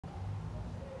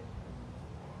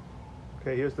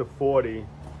Okay, here's the 40.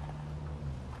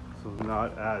 So it's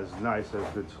not as nice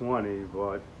as the 20,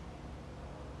 but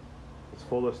it's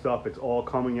full of stuff. It's all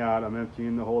coming out. I'm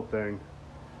emptying the whole thing.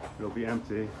 It'll be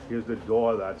empty. Here's the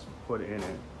door that's put in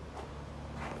it.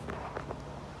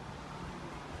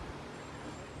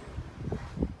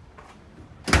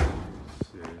 Let's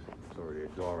see, there's already a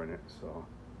door in it, so.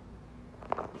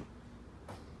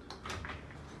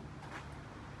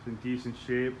 It's in decent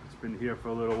shape. It's been here for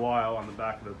a little while on the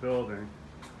back of the building.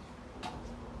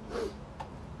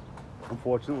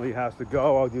 Unfortunately, it has to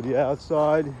go. I'll do the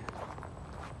outside.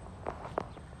 Try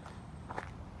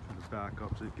to back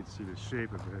up so you can see the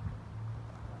shape of it.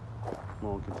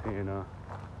 Long container.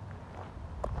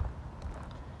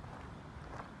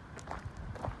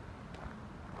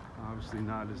 Obviously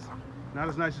not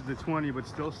as nice as the 20, but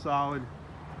still solid.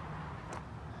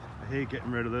 I hate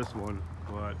getting rid of this one,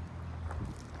 but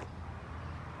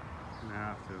I'm gonna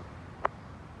have to.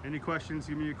 Any questions,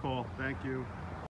 give me a call. Thank you.